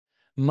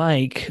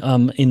Mike,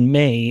 in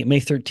May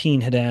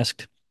 13 had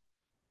asked,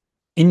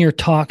 in your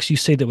talks, you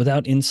say that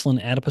without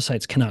insulin,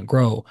 adipocytes cannot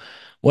grow.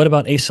 What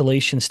about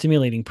acylation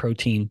stimulating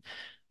protein?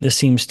 This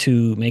seems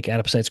to make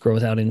adipocytes grow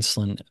without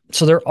insulin.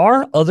 So there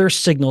are other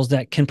signals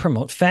that can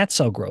promote fat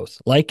cell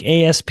growth, like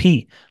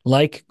ASP,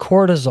 like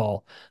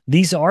cortisol.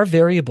 These are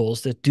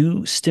variables that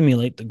do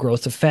stimulate the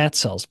growth of fat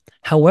cells.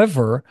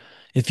 However,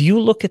 if you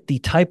look at the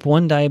type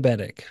 1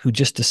 diabetic who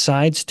just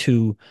decides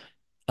to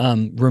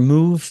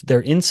remove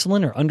their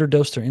insulin or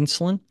underdose their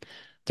insulin,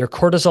 their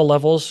cortisol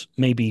levels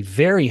may be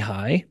very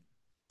high.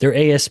 Their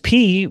ASP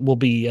will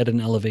be at an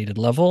elevated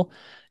level,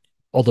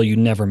 although you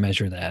never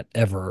measure that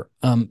ever.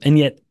 And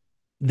yet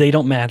they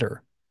don't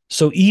matter.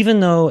 So even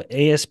though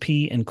ASP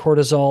and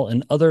cortisol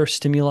and other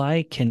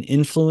stimuli can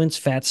influence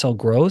fat cell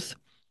growth,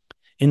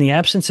 in the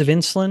absence of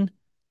insulin,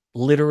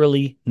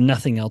 literally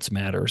nothing else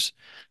matters.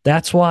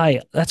 That's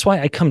why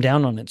I come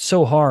down on it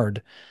so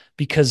hard,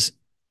 because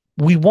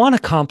we want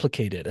to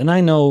complicate it. And I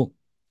know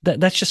that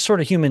that's just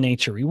sort of human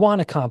nature. We want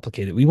to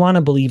complicate it. We want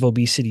to believe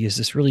obesity is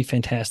this really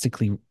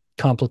fantastically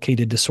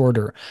complicated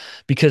disorder,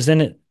 because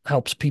then it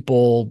helps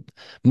people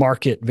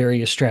market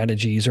various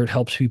strategies, or it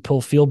helps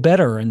people feel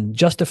better and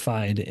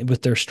justified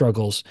with their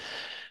struggles.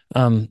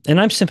 And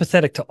I'm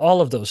sympathetic to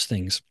all of those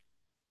things.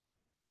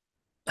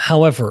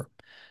 However,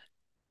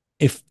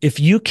 if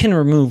you can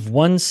remove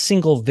one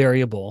single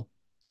variable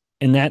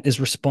and that is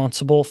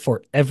responsible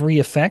for every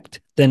effect,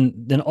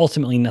 then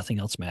ultimately nothing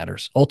else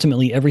matters.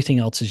 Ultimately, everything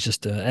else is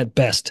just at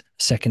best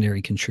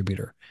secondary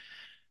contributor.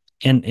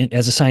 And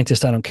as a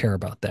scientist, I don't care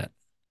about that.